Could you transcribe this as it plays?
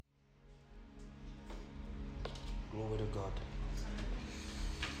of God.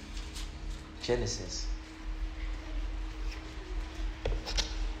 Genesis.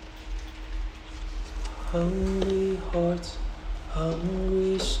 Hungry hearts,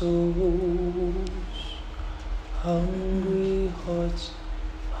 hungry souls, hungry hearts,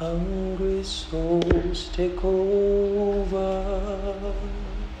 hungry souls, take over,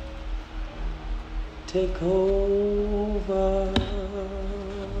 take over.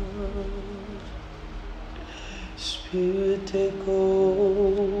 Spirit, take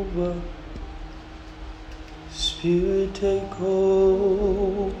over. Spirit, take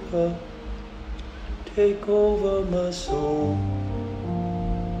over. Take over my soul.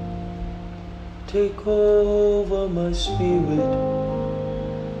 Take over my spirit.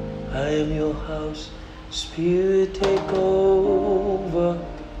 I am your house. Spirit, take over.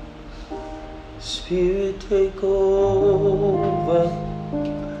 Spirit, take over.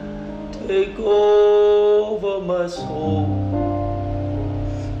 Take over my soul.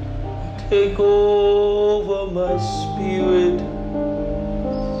 Take over my spirit.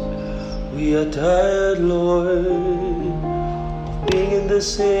 We are tired, Lord, of being in the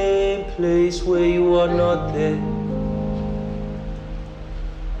same place where you are not there.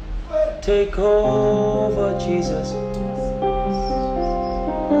 Take over, Jesus.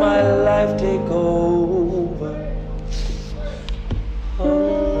 My life, take over.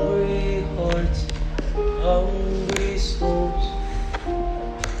 Hungry hearts, hungry souls,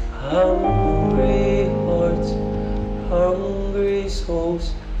 hungry hearts, hungry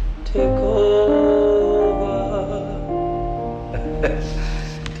souls. Take over.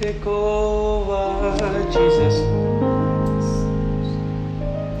 Take over, Jesus.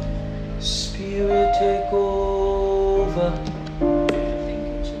 Spirit, take over. Thank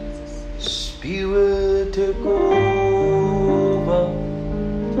you, Jesus. Spirit, take over.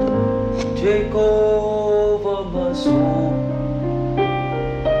 Take over my soul.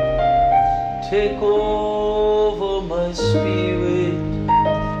 Take over my spirit.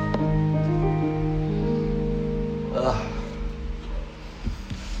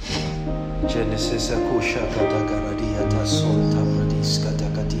 Genesis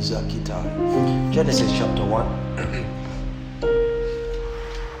Genesis chapter 1.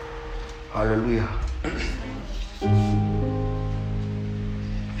 Hallelujah.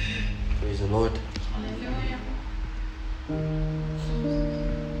 Praise the Lord. Hallelujah.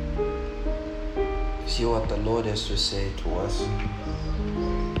 See what the Lord has to say to us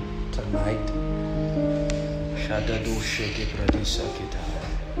tonight. Shadadu Sheke Pradisa Kita.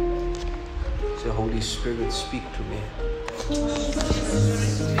 Say, Holy Spirit, speak to me.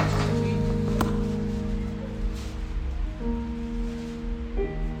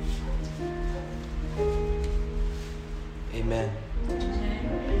 Amen.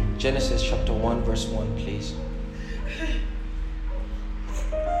 Genesis chapter 1 verse 1, please.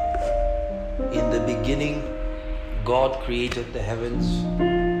 In the beginning, God created the heavens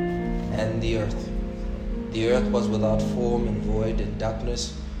and the earth. The earth was without form and void, and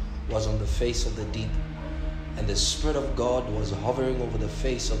darkness was on the face of the deep. And the Spirit of God was hovering over the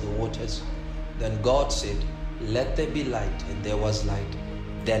face of the waters. Then God said, let there be light, and there was light.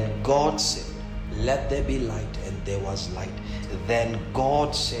 Then God said, let there be light, and there was light. Then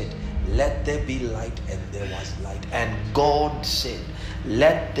God said, let there be light, and there was light. And God said,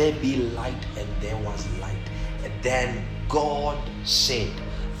 let there be light, and there was light. And then God said,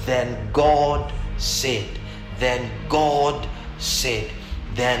 then God said, then God said,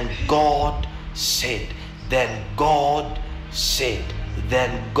 then God said, then God said,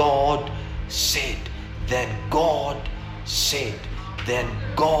 then God said, then God said, then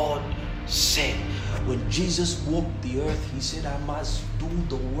God said. When Jesus walked the earth, he said, I must do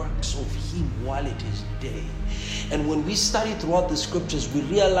the works of him while it is day. And when we study throughout the scriptures, we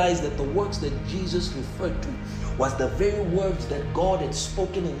realize that the works that Jesus referred to was the very words that God had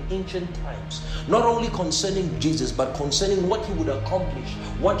spoken in ancient times, not only concerning Jesus, but concerning what he would accomplish,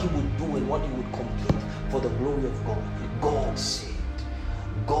 what he would do, and what he would complete for the glory of God. God said,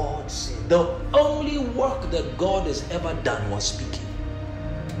 God said. The only work that God has ever done was speaking.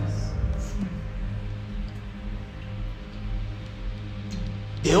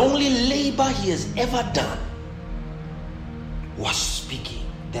 The only labor he has ever done was speaking.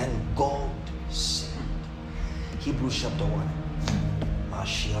 Then God said. Hebrews chapter 1.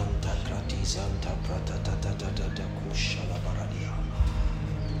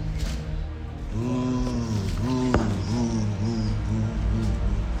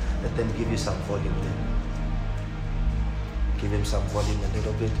 Let them give you some volume then. Give him some volume a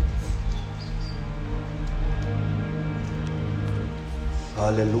little bit.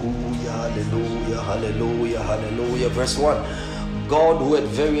 Hallelujah, hallelujah, hallelujah, hallelujah. Verse 1. God, who at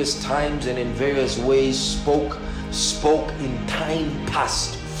various times and in various ways spoke in time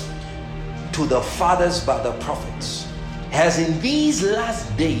past to the fathers by the prophets, has in these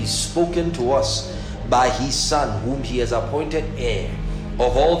last days spoken to us by his Son, whom he has appointed heir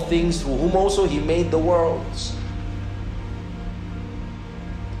of all things, through whom also he made the worlds,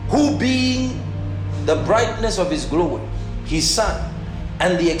 who being the brightness of his glory, his Son,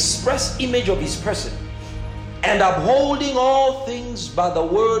 and the express image of his person, and upholding all things by the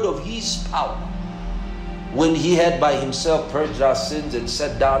word of his power, when he had by himself purged our sins and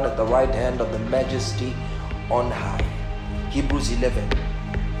sat down at the right hand of the majesty on high. Hebrews 11.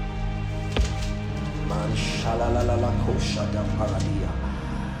 Man shalalalala koshada paradia.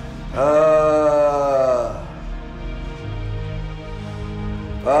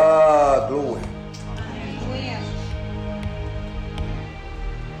 Glory. Hallelujah.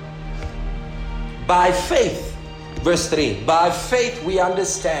 By faith, verse 3, by faith we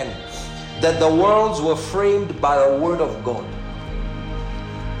understand that the worlds were framed by the word of God,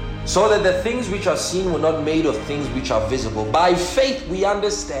 so that the things which are seen were not made of things which are visible. By faith we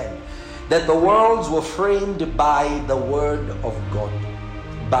understand that the worlds were framed by the word of God.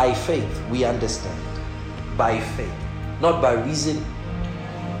 By faith we understand. By faith. Not by reason,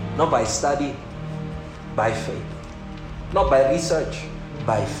 not by study, by faith. Not by research,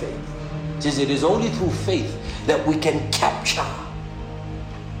 by faith. It is only through faith that we can capture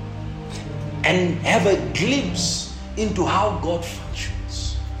and have a glimpse into how God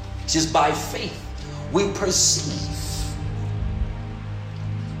functions. It is by faith we perceive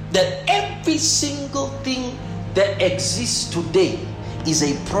that every single thing that exists today is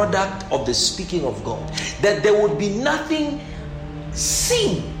a product of the speaking of God. That there would be nothing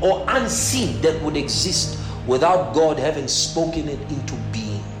seen or unseen that would exist without God having spoken it into being.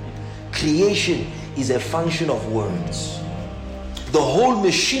 Creation is a function of words. The whole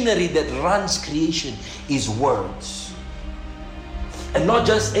machinery that runs creation is words. And not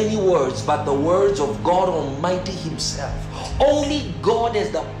just any words, but the words of God Almighty himself. Only God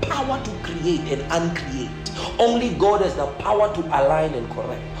has the power to create and uncreate. Only God has the power to align and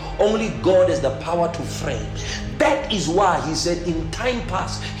correct. Only God has the power to frame. That is why he said in time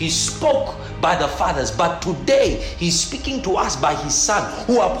past he spoke by the fathers, but today he's speaking to us by his Son,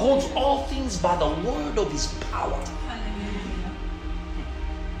 who upholds all things by the word of his power.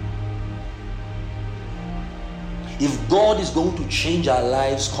 If God is going to change our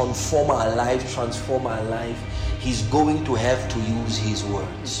lives, conform our lives, transform our life, he's going to have to use his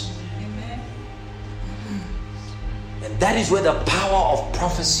words. Amen. And that is where the power of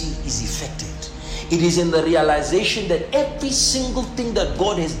prophecy is effected. It is in the realization that every single thing that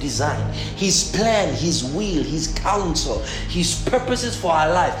God has designed, his plan, his will, his counsel, his purposes for our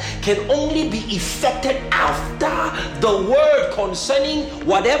life can only be effected after the word concerning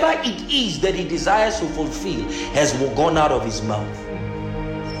whatever it is that he desires to fulfill has gone out of his mouth.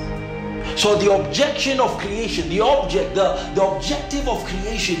 So the objection of creation, the objective of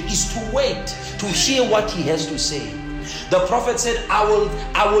creation is to wait to hear what he has to say. The prophet said, I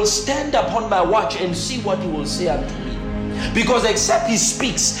will stand upon my watch and see what he will say unto me. Because except he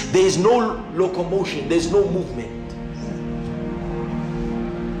speaks, there is no locomotion, there is no movement.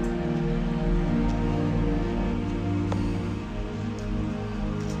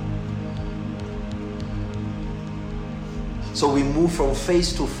 So we move from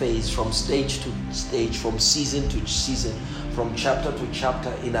phase to phase, from stage to stage, from season to season, from chapter to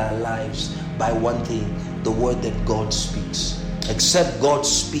chapter in our lives by one thing, the word that God speaks. Except God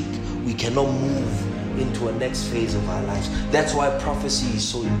speak, we cannot move into a next phase of our lives. That's why prophecy is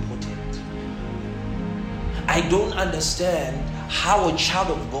so important. I don't understand how a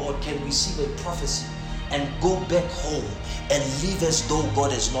child of God can receive a prophecy and go back home and live as though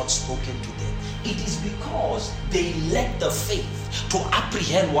God has not spoken to them. It is because they lack the faith to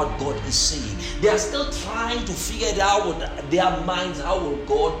apprehend what God is saying. They are still trying to figure it out with their minds. How will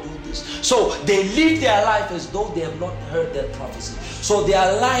God do this? So they live their life as though they have not heard that prophecy. So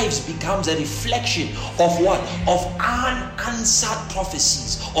their lives becomes a reflection of what? Of unanswered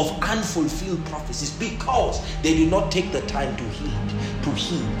prophecies, of unfulfilled prophecies, because they did not take the time to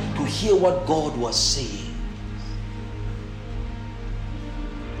hear what God was saying.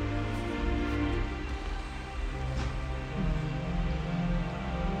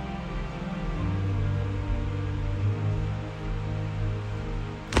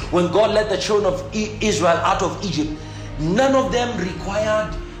 When God led the children of Israel out of Egypt, none of them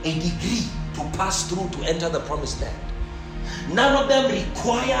required a degree to pass through to enter the promised land. None of them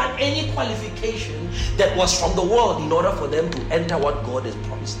required any qualification that was from the world in order for them to enter what God has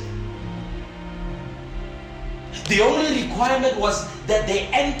promised them. The only requirement was that they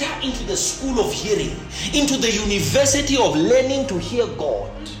enter into the school of hearing, into the university of learning to hear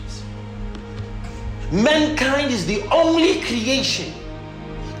God. Mankind is the only creation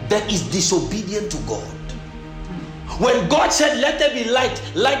that is disobedient to God. When God said, "Let there be light,"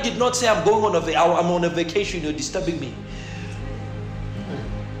 light did not say, I'm on a vacation, you're disturbing me.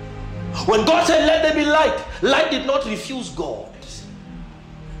 When God said, "Let there be light," light did not refuse God.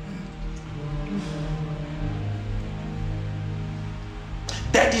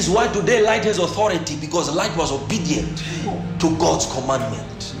 That is why today light has authority, because light was obedient to God's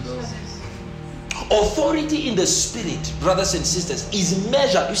commandment. Authority in the spirit, brothers and sisters, is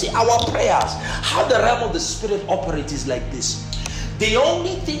measured. You see, our prayers, how the realm of the spirit operates is like this. The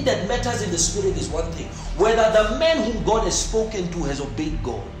only thing that matters in the spirit is one thing: whether the man whom God has spoken to has obeyed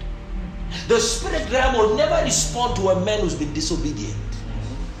God. The spirit realm will never respond to a man who's been disobedient.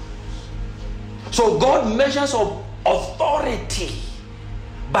 So God measures authority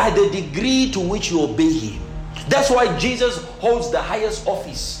by the degree to which you obey him. That's why Jesus holds the highest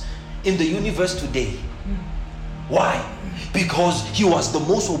office in the universe today. Why? Because he was the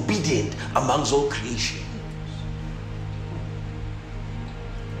most obedient amongst all creation.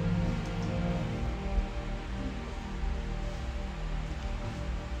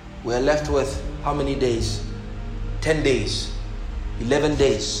 We're left with how many days? 10 days, 11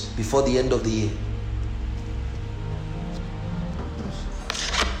 days before the end of the year.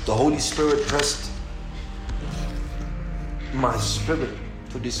 The Holy Spirit pressed my spirit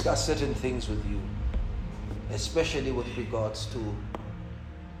to discuss certain things with you, especially with regards to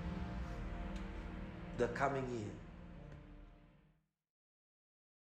the coming year.